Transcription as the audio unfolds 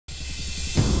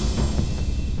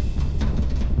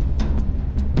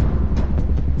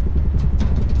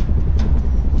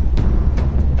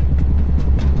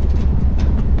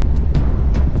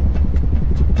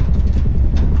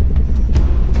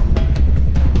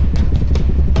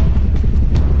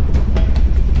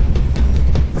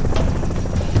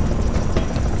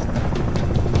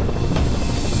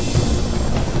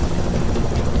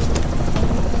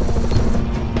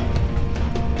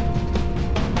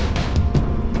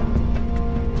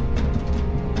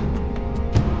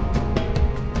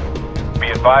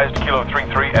advised Kilo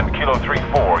 3-3 and Kilo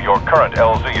 3-4, your current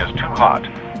LZ is too hot.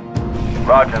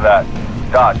 Roger that.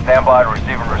 Dot, stand by to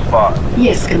receive and respond.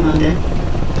 Yes, Commander.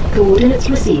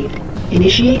 Coordinates received.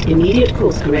 Initiate immediate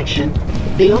course correction.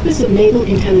 The Office of Naval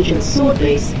Intelligence Sword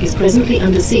Base is presently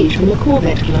under siege from a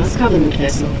Corvette-class Covenant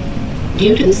vessel.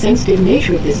 Due to the sensitive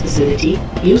nature of this facility,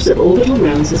 use of orbital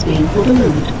rounds has been, for the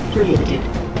moment, prohibited.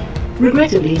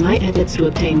 Regrettably, my efforts to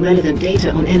obtain relevant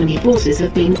data on enemy forces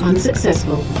have been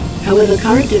unsuccessful. However,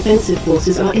 current defensive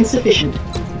forces are insufficient.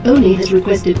 ONI has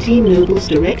requested Team Noble's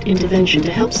direct intervention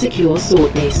to help secure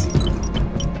Sword Base.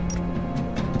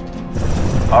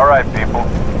 Alright, people.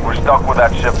 We're stuck with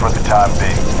that ship for the time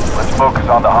being. Let's focus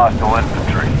on the hostile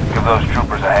infantry. Give those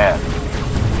troopers a hand.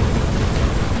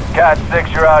 Cat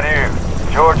 6, you're out here.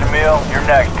 George, Emile, you're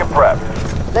next. Get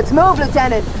prepped. Let's move,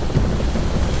 Lieutenant.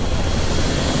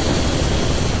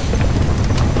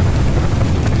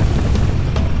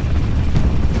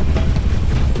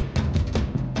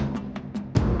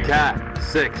 Cat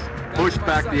 6, push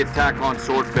back the attack on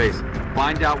Sword Base.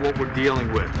 Find out what we're dealing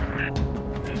with.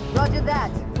 Roger that.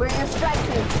 We're in a strike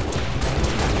team.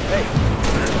 Hey.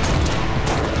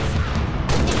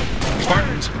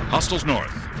 Spartans, hostiles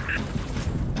north.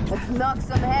 Let's knock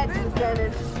some heads,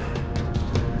 Lieutenant.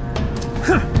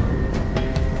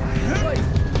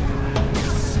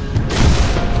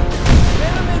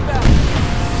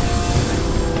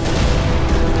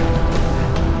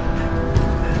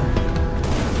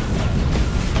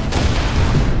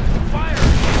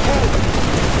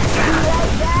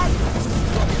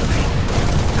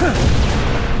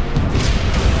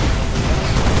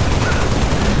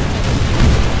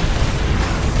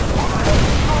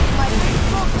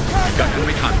 Got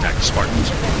enemy contact,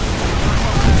 Spartans.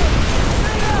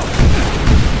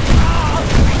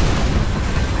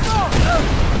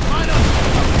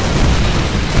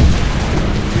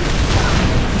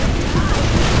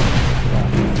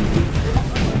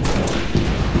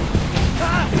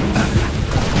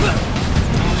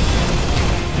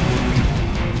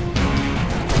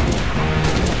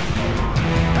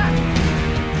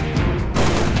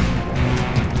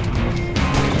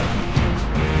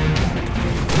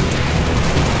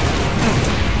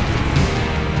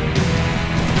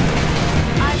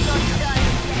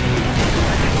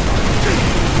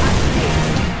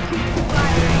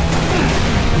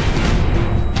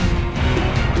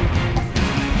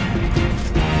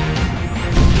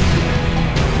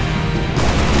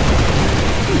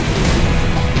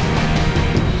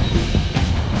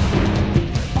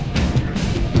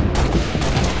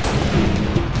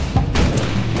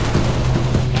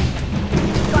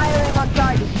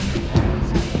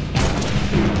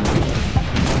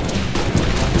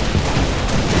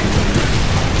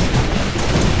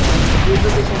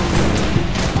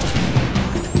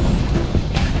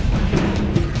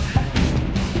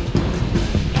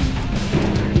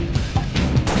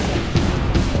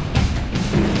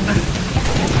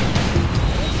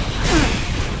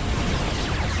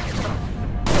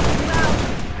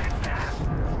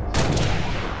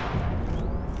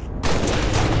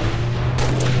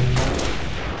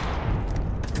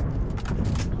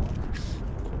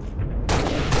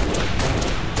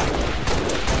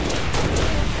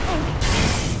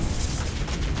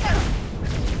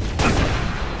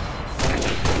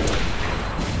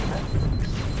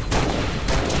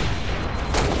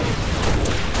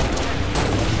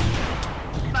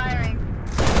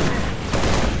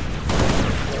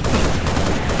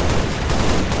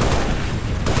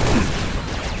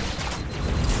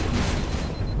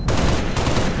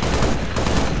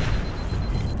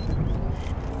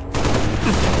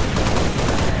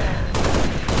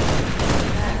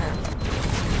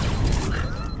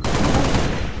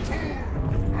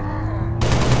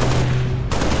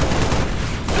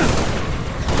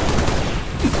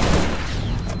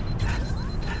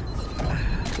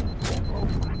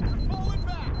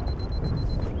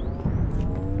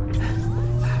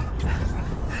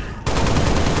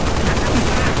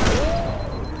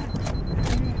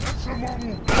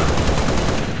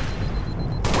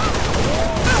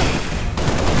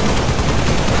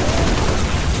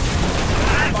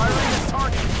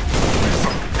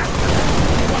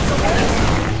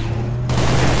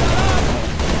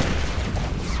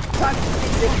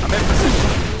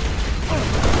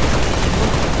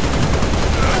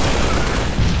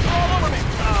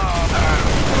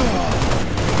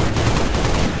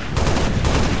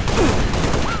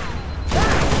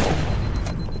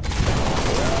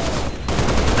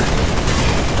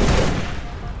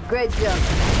 Great job.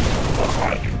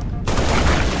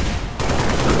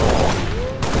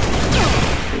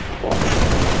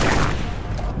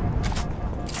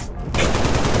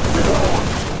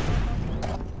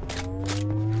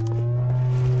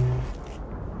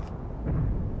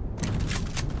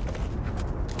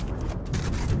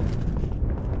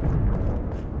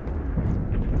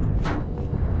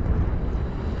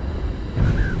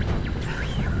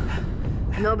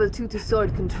 Noble 2 to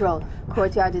Sword Control.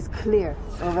 Courtyard is clear.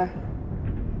 Over.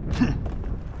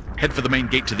 Head for the main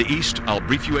gate to the east. I'll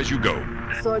brief you as you go.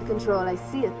 Sword Control, I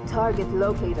see a target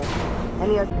locator.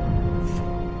 Any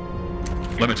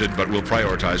Limited, but we'll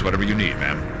prioritize whatever you need,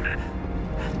 ma'am.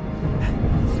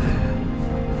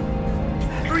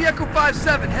 3 Echo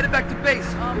 5-7, headed back to base.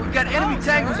 We've got enemy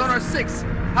tangos on our 6.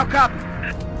 How copy?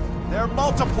 They're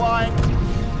multiplying.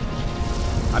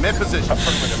 I'm in position.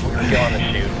 Affirmative. We're still on the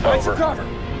shoot. Over. Cover.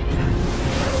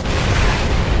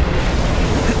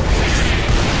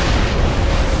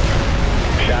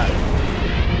 Shot.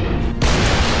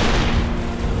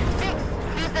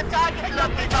 Use the target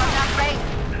locator on that range.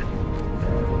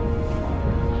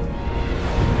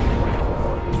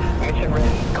 Mission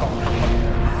ready. Call for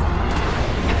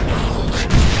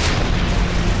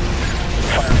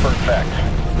fire for effect.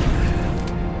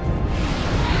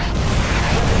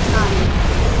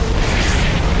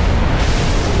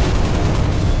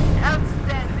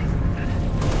 Outstanding.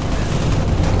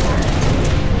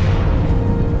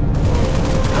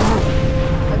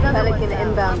 Pelican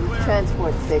inbound with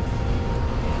transport 6.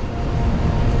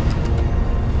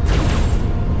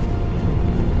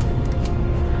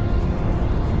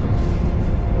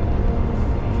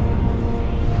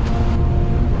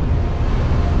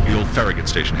 The old Farragut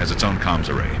station has its own comms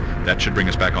array. That should bring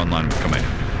us back online with command.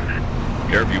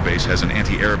 Airview Base has an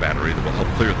anti-air battery that will help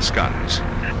clear the skies.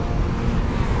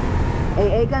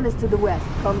 AA gun is to the west.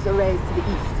 Comms array is to the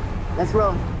east. Let's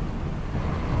roll.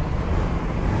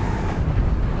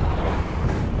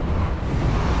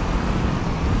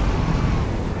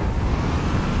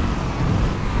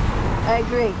 I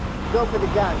agree. Go for the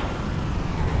gun.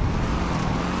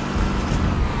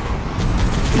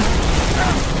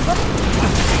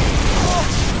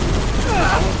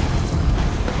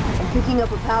 I'm picking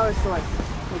up a power source.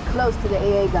 We're close to the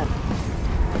AA gun.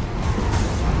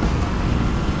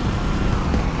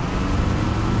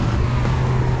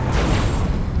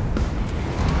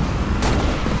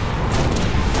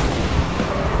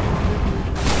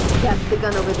 That's the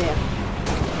gun over there.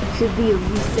 Should be a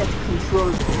reset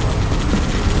control.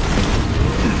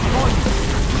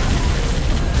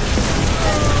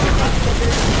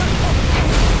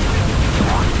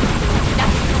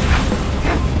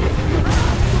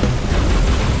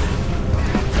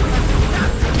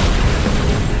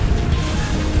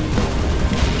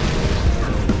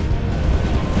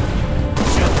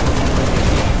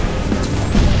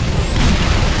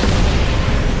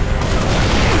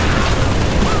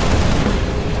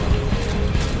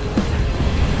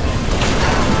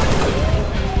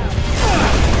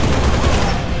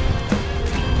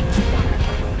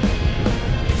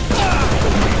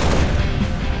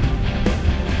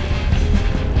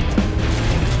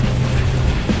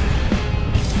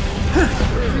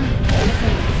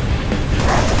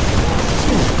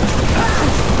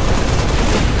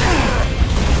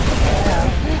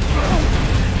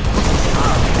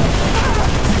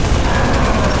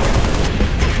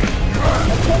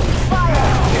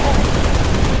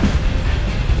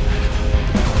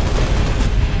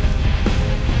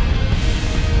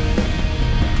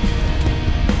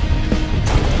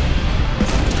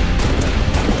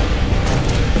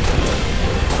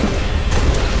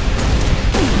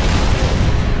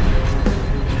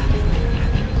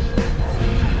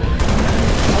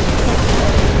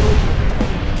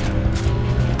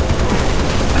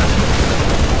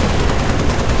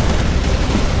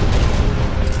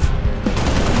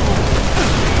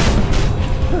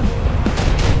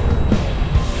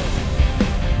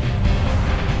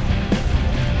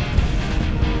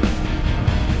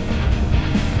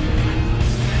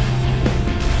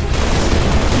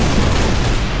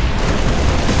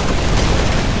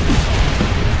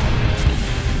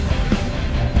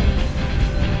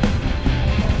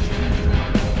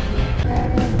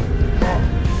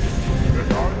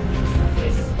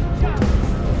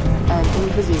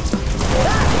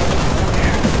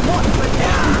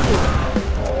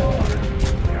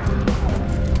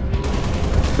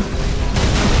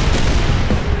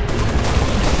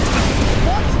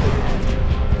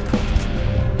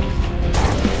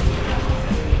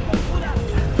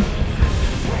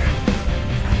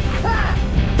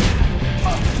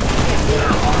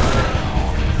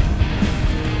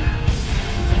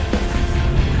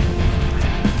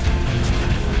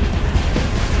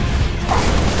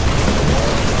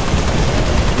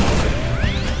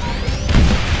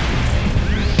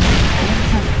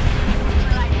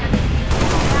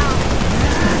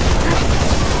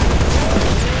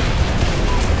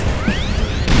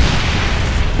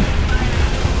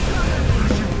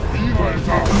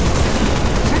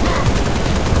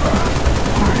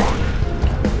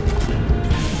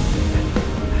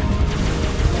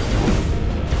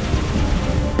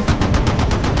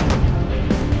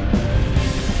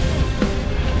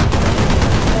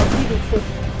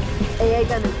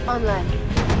 Online.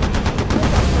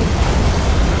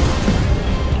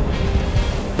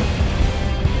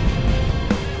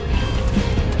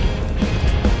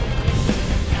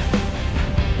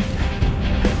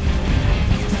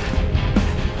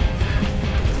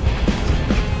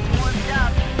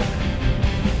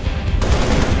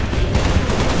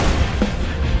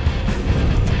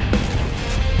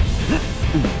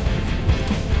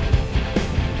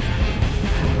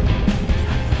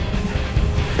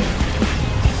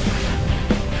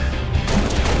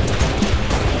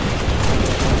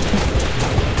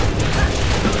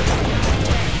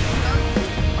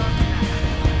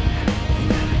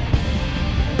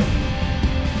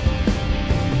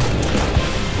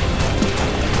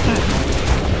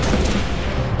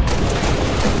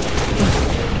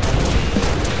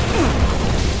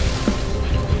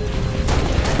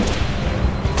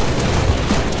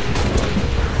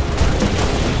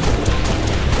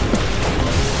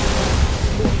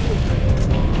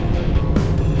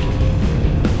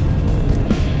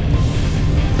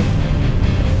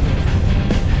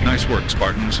 Nice work,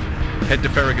 Spartans. Head to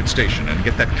Farragut Station and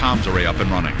get that comms array up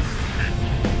and running.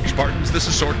 Spartans, this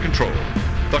is Sword Control.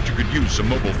 Thought you could use some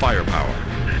mobile firepower.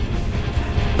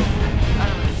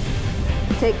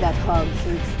 Take that hog,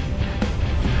 Suits.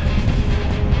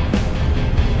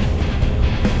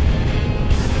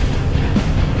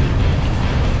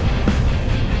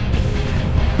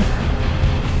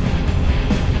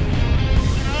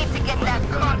 We need to get that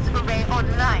comms array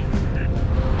online.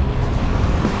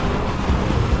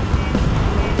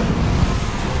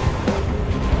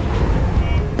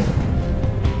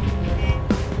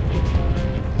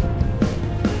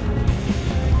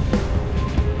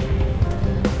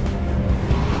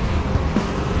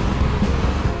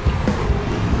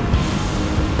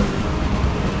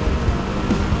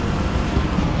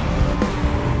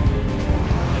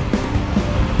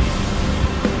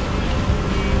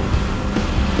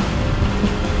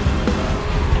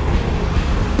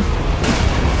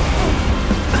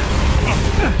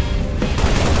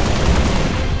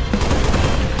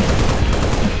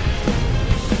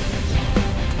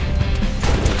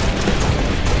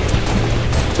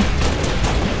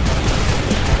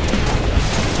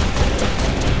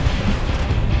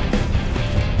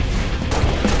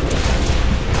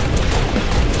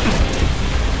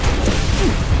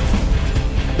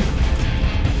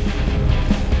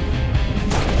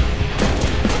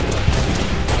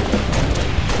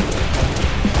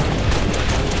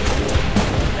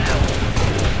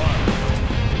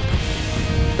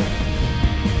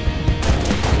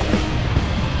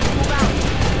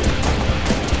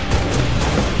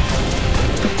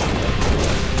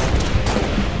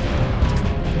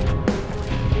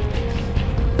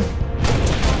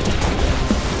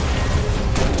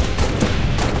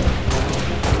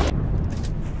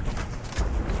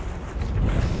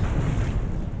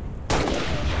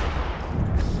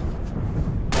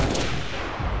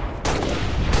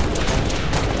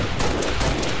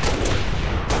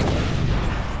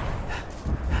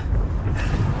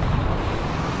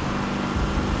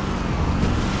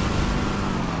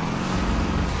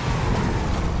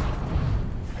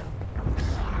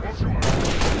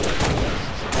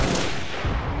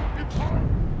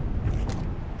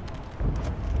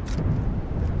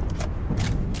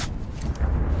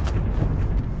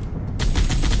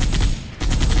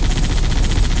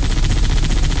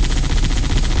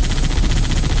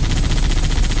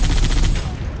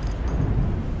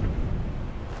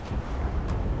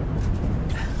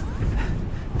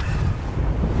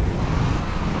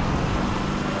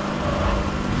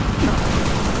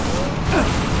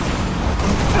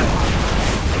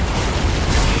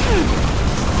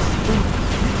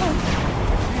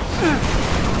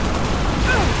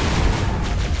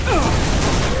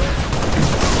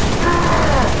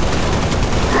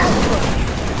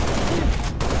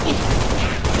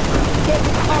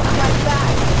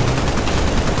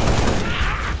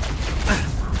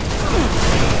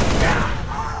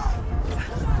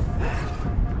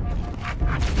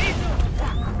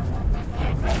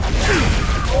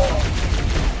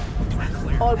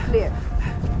 All clear.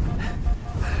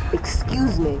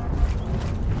 Excuse me.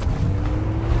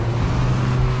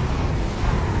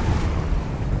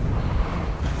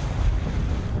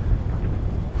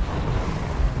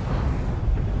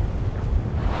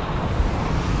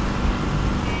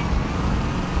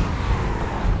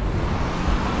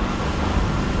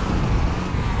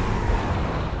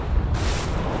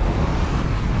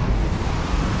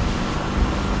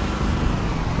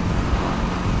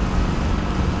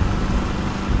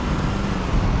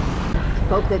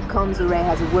 Hope that comms array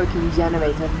has a working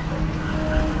generator.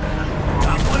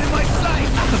 Got one in my sight!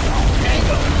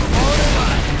 Tango! On the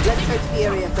line! the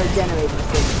area for a generator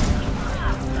station.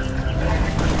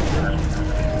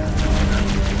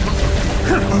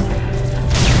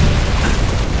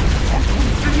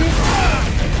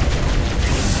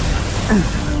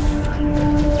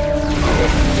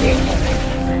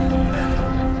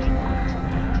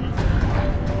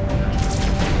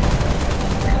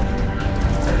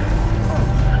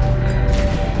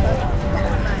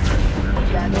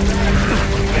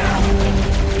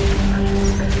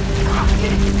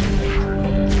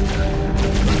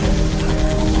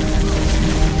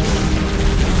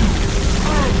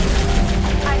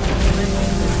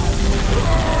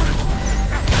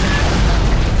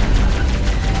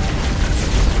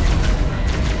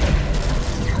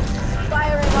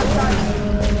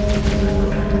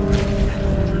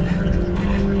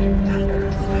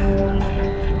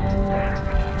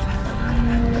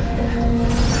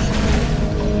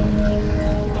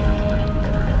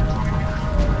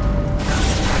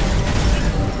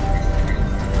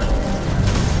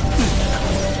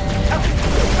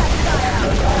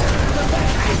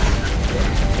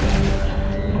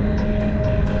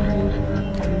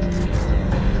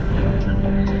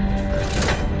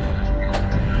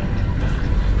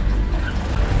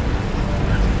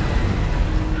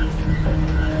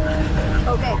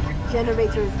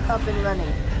 Generator is up and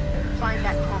running. Find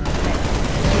that complex.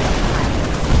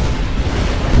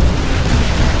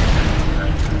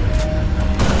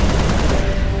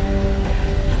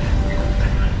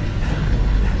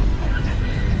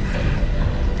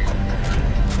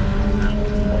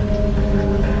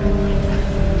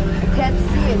 I can't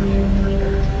see it.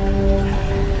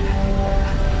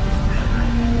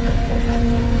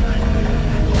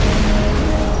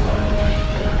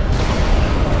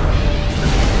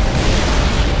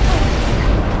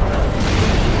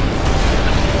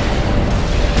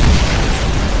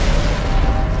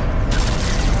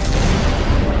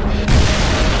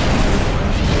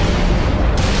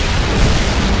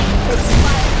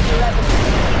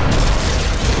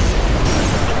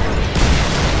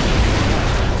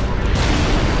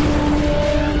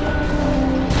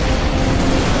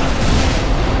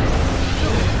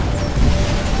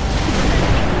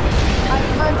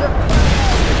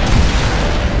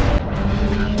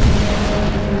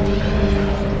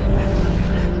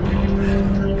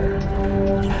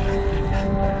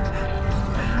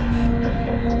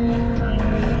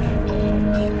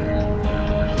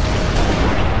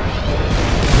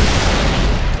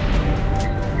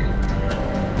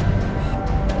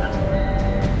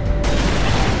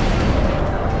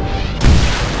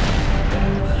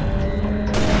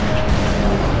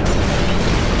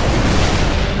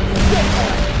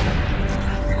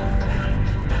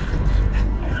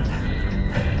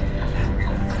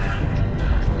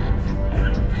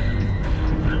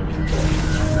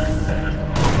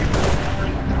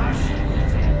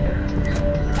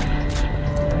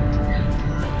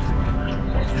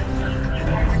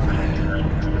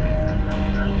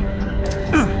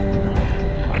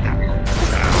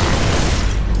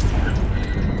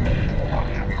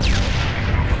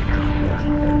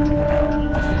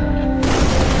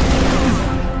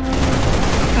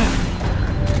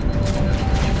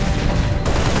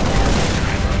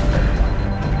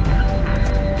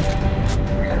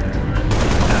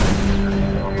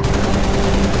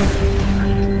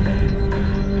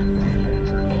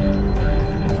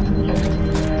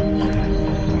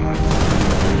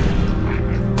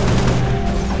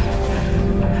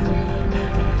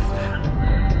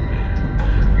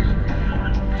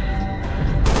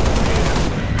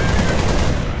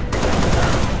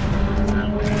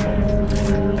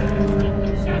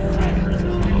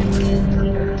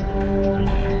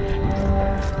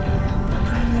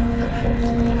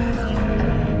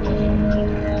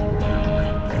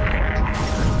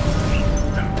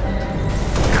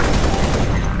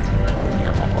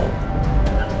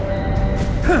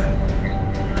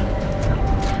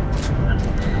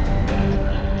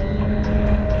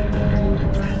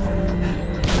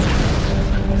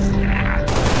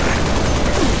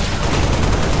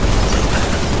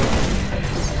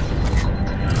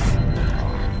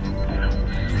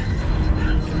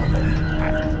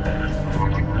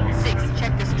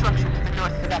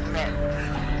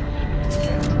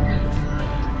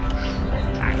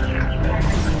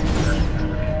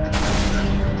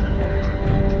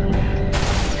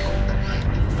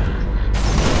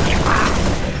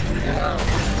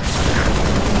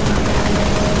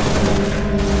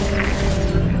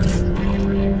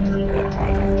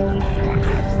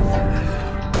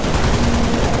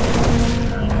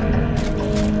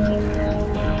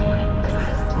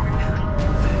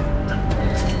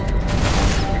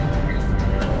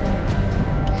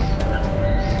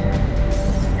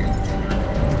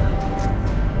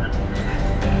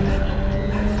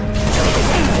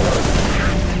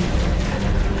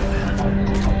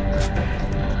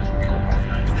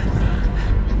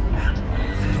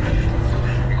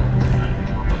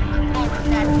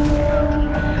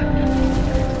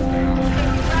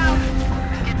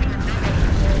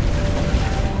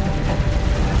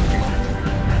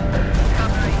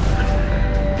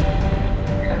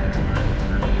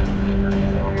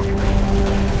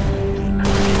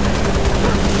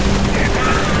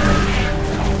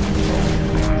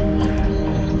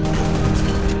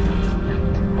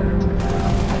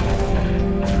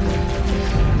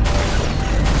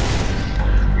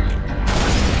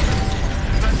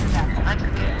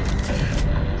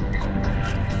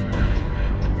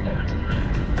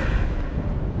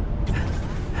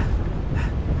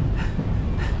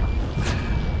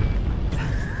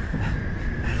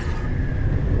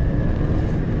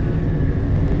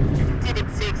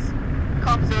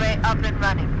 up and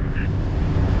running.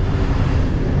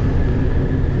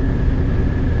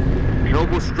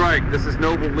 Noble Strike, this is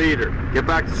Noble Leader. Get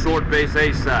back to Sword Base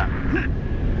ASAP.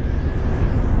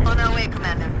 On our way,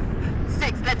 Commander.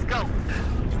 6, let's go.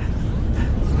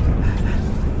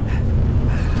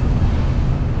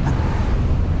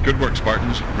 Good work,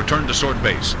 Spartans. Return to Sword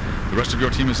Base. The rest of your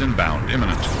team is inbound,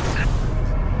 imminent.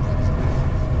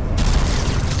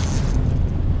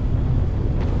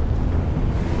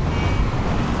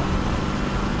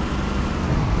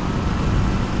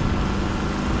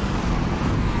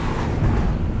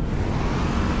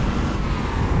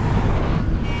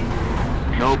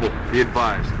 Noble, be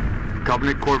advised.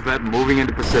 Covenant Corvette moving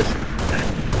into position.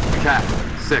 Cat,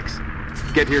 6.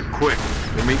 Get here quick.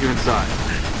 We'll meet you inside.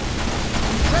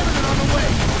 Revenant on the way!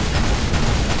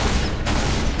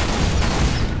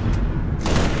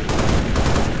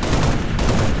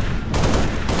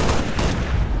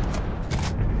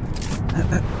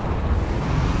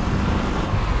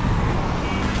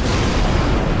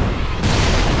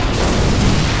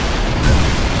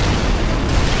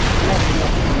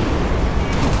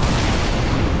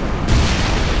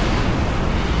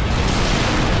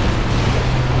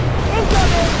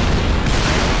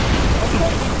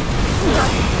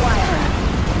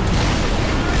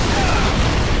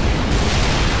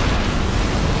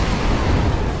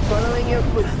 Following your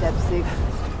footsteps, 6.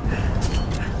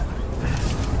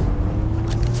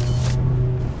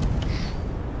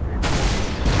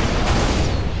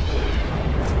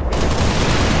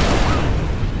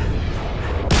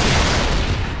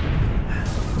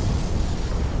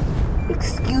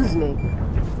 Excuse me.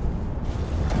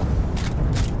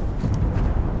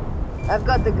 I've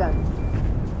got the gun.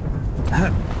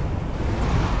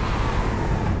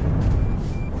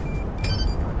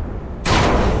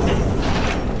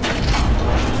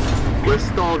 We're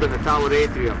stalled in the tower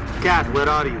atrium. Cat, where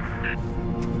are you?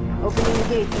 Opening the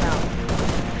gate now.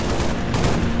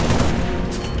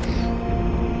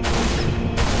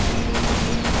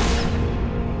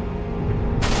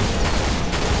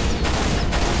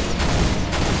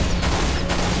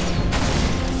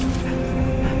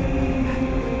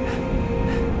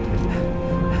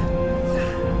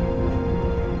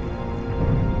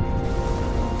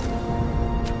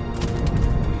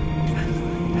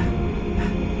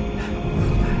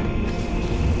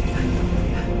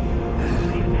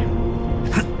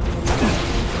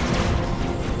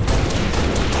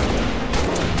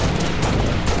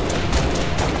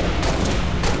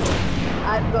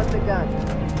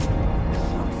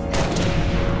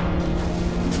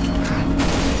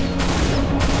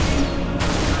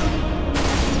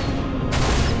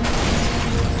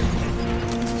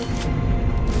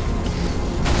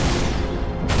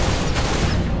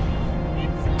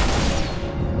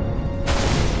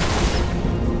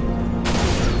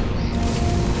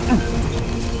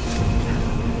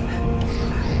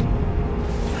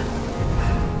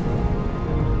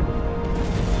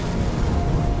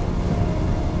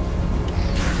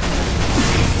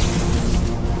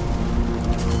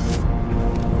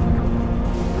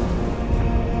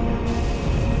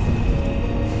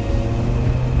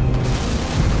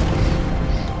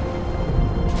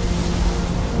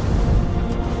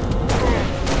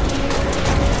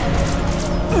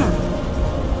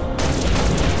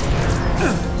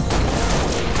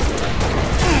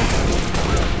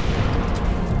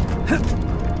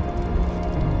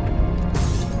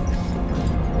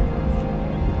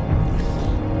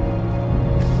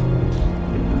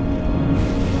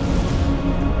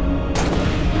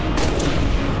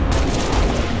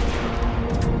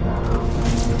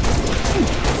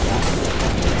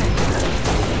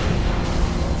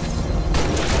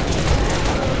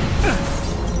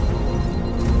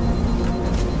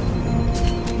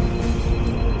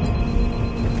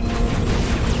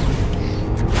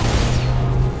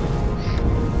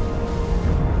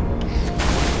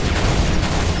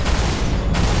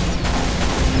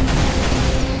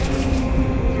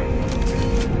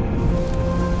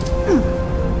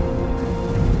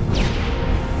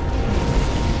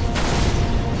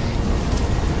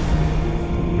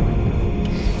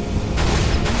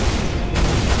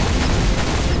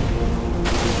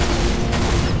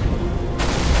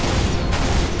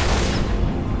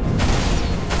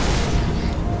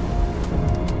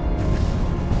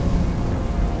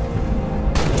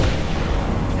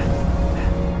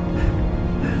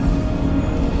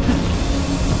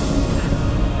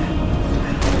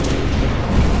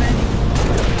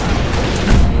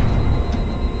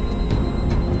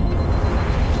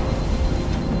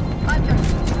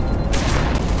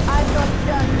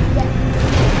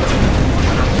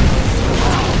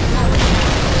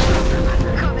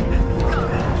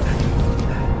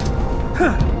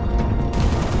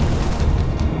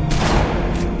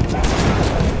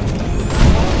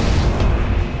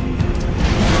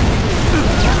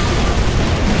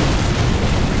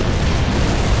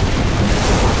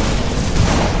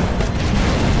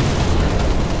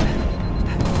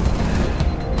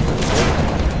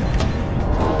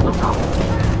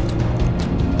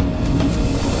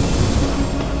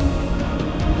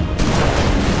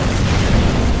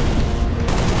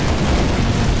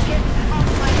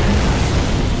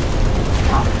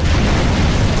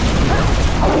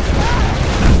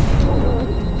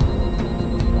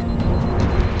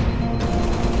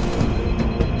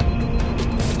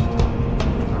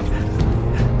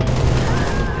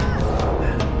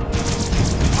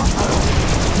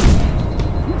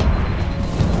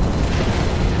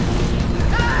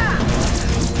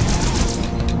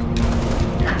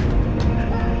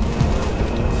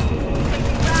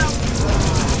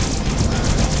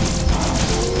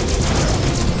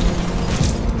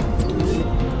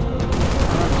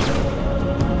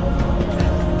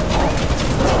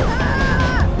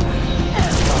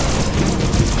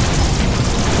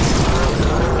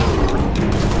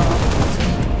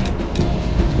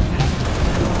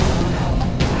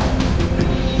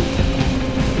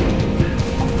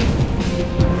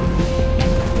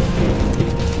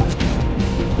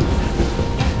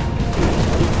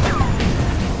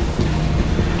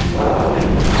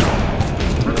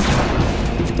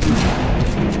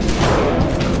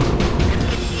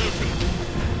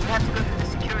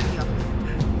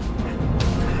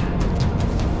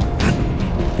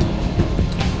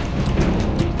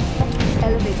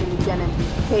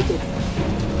 take it.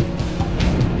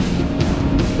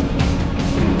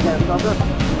 Is there a problem?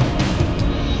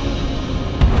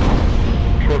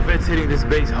 Corvette's hitting this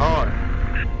base hard.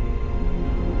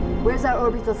 Where's our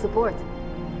orbital support?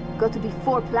 Got to be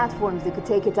 4 platforms that could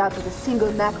take it out with a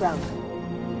single Mac round.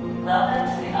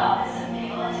 Welcome to the Office of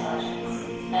Naval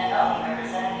Intelligence. An ONI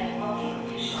representative will meet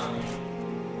with you shortly.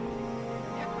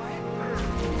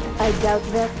 I doubt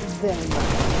that very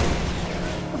much.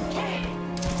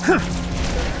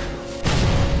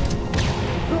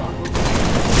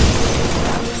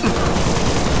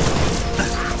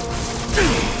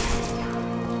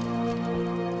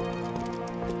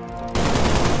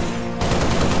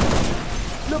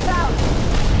 Look out!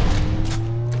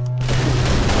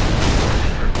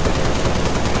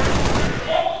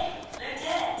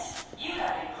 Lieutenant, you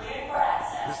have been cleared for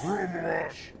access.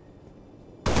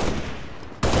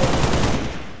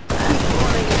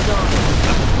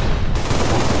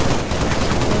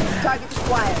 Target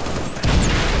acquired.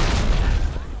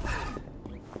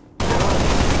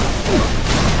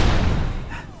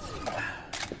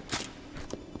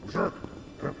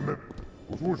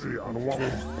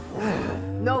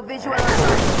 No visual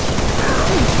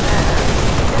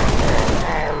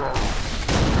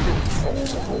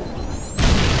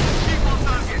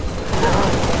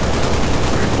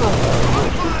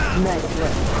Nice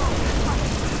work.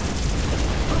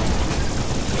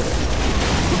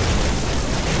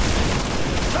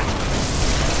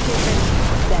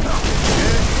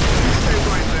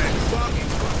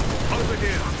 Over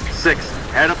here. 6,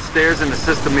 head upstairs and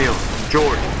assist Emil.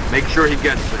 George, make sure he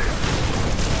gets there.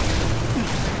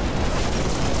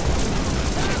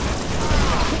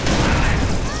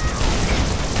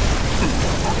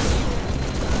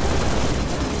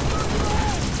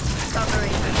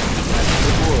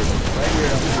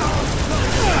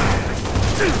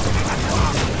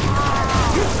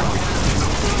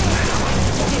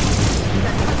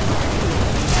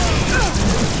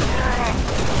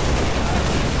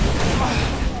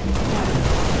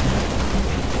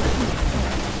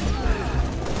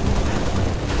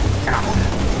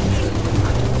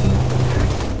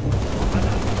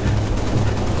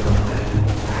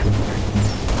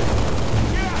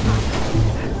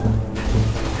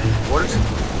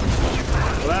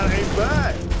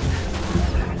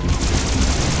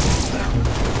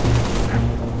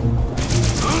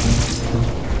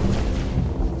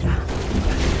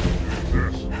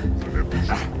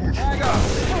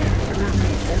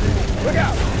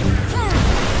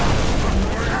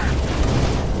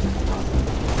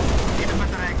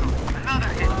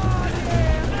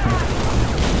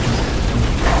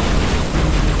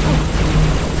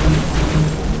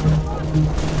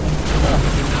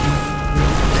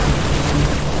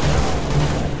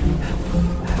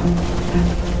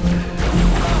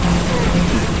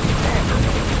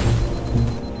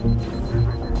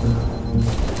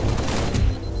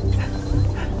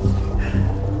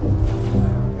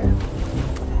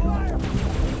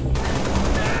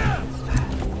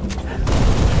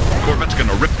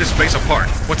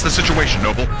 What's the situation,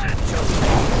 Noble?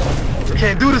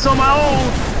 Can't do this on my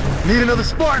own. Need another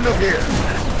Spartan up here.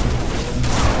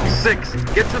 6,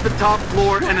 get to the top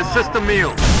floor and assist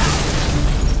Emil.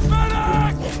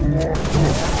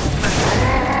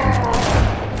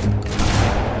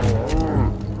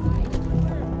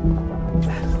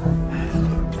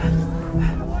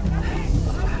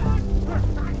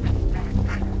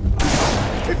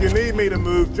 If you need me to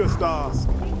move, just ask.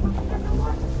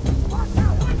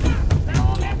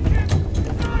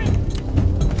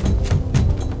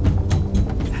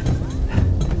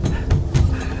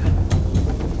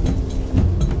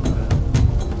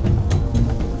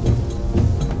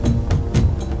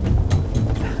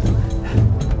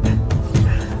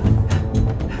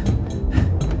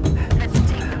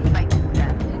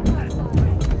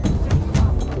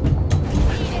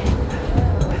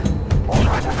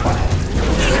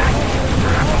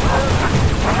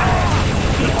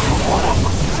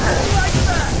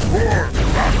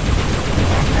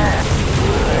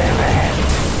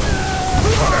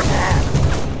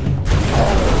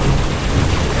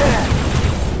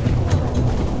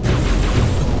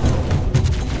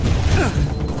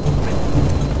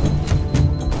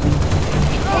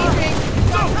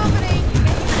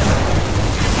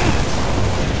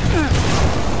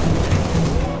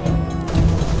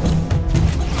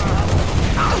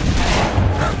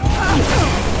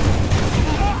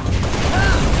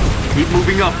 Keep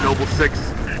moving up, Noble 6.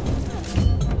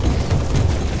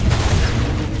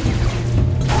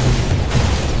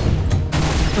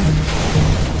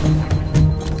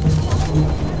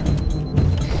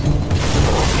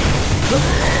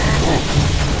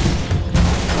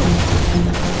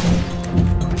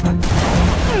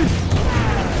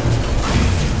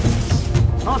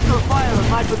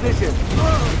 position.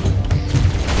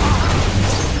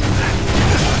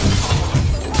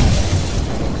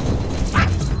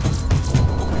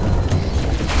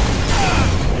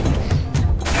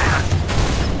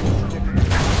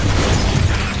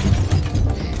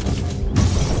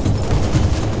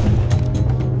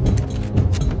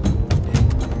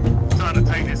 Trying to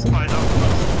take this fight up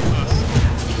first.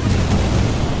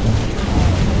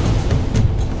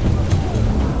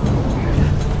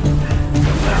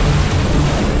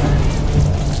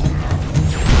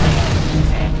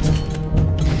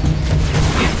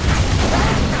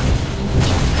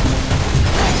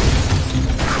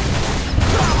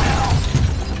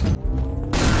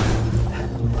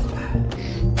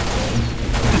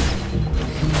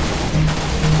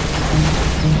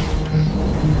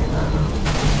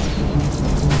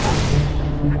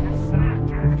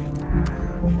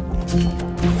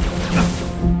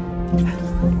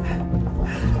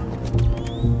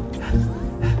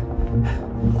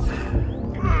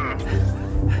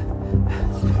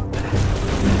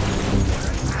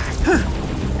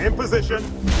 In position.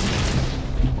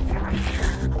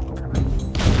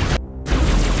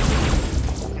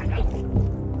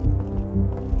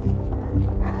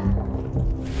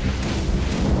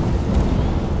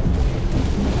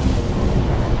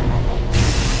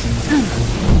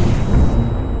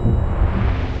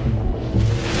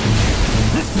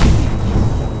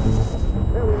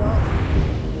 Here we are.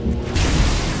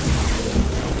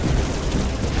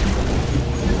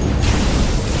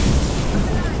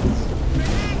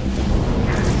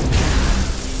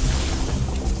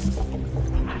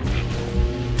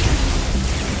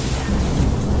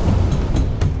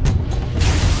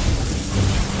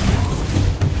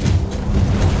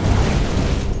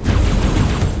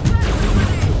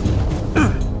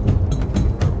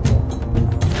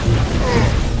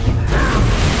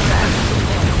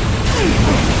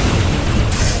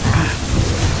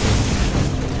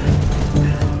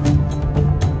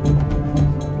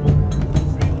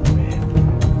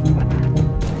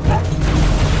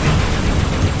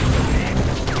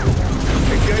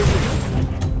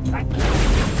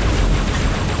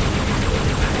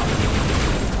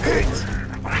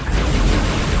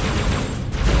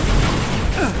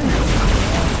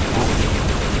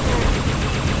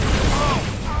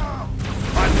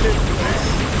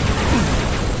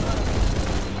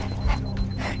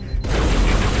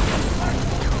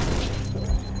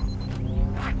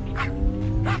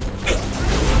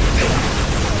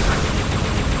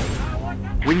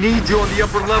 We need you on the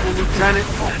upper level, Lieutenant.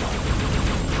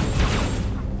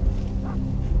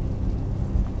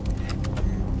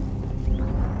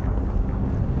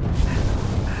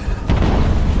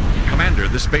 Commander,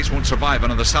 this base won't survive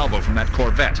another salvo from that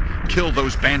Corvette. Kill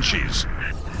those Banshees.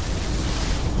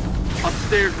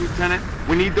 Upstairs, Lieutenant.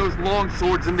 We need those long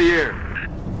swords in the air.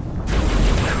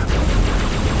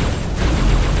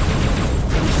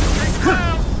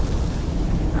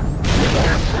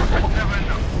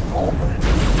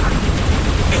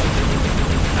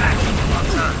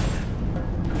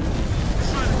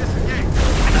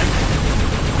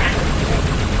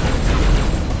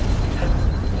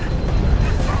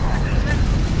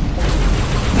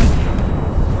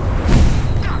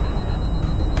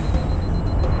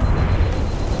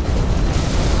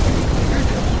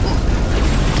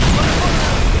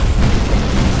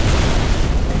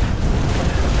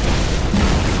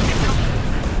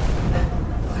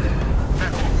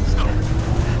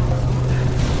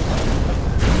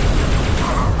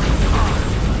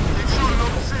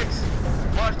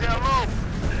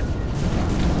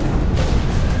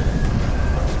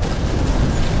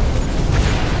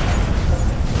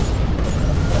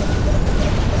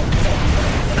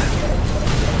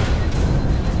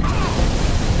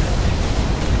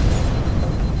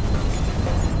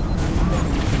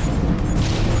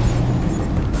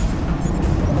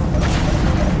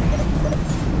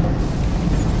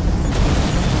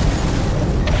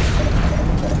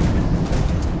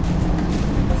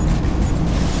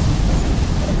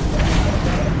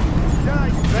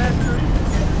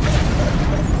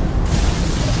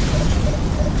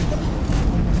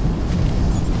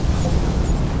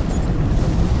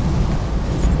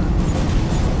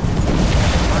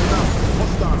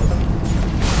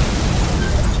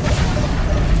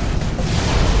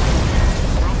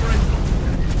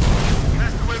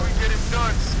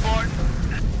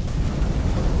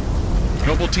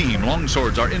 Noble team,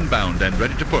 longswords are inbound and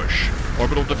ready to push.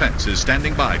 Orbital defense is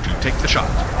standing by to take the shot.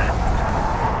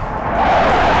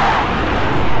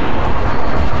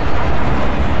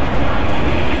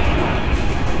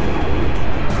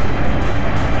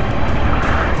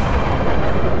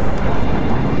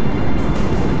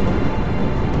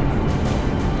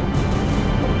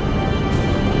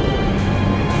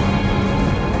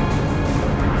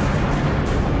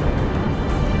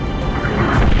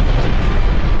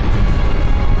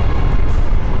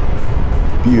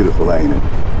 Beautiful, ain't it?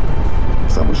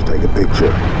 Someone should take a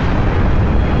picture.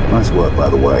 Nice work, by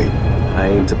the way. I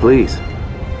aim to please.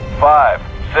 5,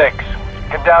 6,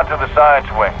 get down to the science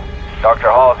wing. Dr.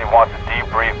 Halsey wants a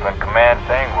debrief and command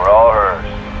saying we're all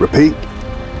hers. Repeat?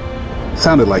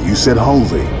 Sounded like you said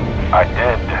Halsey. I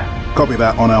did. Copy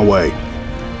that, on our way.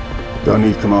 Don't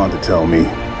need command to tell me.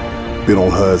 Been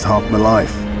all hers half my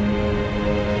life.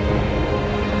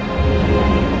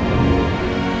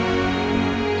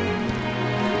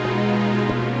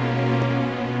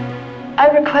 I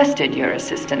requested your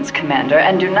assistance, Commander,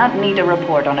 and do not need a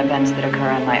report on events that occur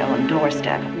on my own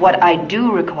doorstep. What I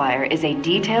do require is a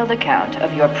detailed account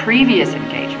of your previous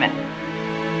engagement.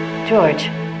 George,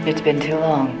 it's been too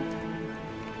long.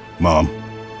 Mom.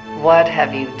 What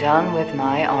have you done with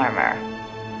my armor?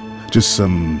 Just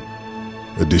some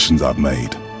additions I've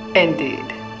made. Indeed.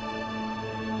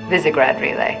 Visegrad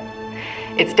Relay.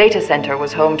 Its data center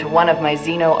was home to one of my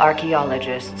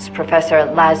xenoarchaeologists, Professor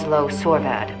Laszlo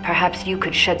Sorvad. Perhaps you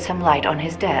could shed some light on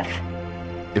his death.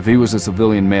 If he was a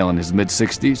civilian male in his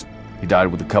mid-60s, he died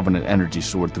with a Covenant energy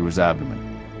sword through his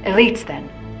abdomen. Elites, then?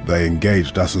 They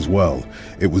engaged us as well.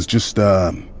 It was just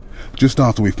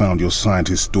after we found your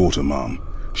scientist's daughter, Mom.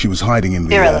 She was hiding in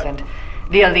the... Irrelevant.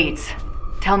 The elites.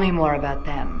 Tell me more about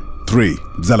them. 3,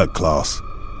 Zealot class.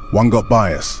 One got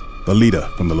by us. The leader,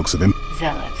 from the looks of him.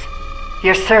 Zealots.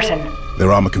 You're certain?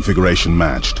 Their armor configuration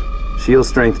matched. Shield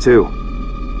strength too.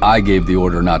 I gave the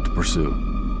order not to pursue.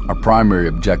 Our primary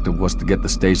objective was to get the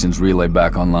station's relay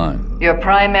back online. Your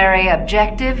primary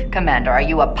objective? Commander, are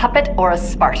you a puppet or a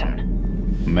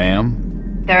Spartan? Ma'am?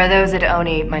 There are those at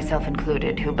ONI, myself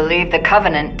included, who believe the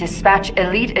Covenant dispatch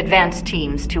elite advance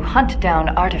teams to hunt down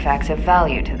artifacts of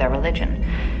value to their religion.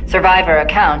 Survivor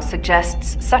accounts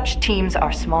suggests such teams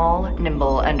are small,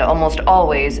 nimble, and almost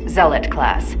always Zealot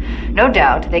class. No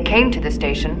doubt they came to the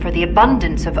station for the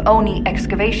abundance of ONI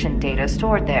excavation data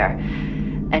stored there.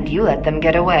 And you let them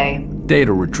get away.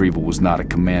 Data retrieval was not a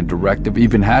command directive.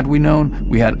 Even had we known,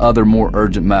 we had other more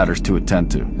urgent matters to attend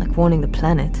to. Like warning the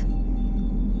planet.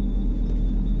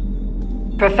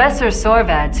 Professor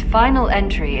Sorvad's final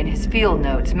entry in his field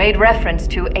notes made reference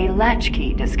to a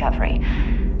latchkey discovery.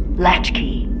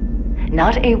 Latchkey.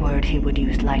 Not a word he would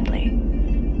use lightly.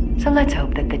 So let's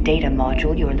hope that the data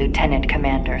module your Lieutenant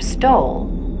Commander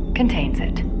stole contains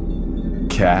it.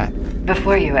 Cat?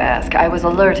 Before you ask, I was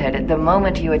alerted the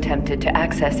moment you attempted to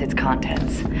access its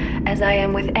contents, as I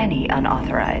am with any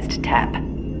unauthorized tap.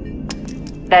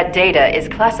 That data is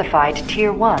classified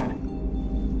Tier 1.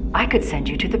 I could send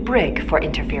you to the brig for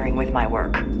interfering with my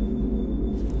work.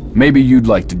 Maybe you'd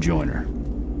like to join her.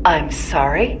 I'm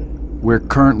sorry? We're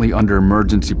currently under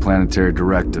emergency planetary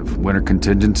directive, winter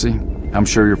contingency. I'm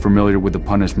sure you're familiar with the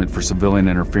punishment for civilian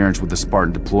interference with the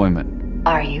Spartan deployment.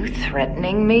 Are you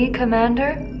threatening me,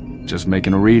 Commander? Just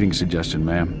making a reading suggestion,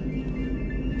 ma'am.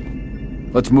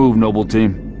 Let's move, noble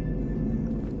team.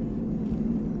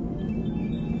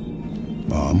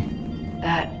 Mom?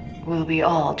 That will be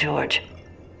all, George.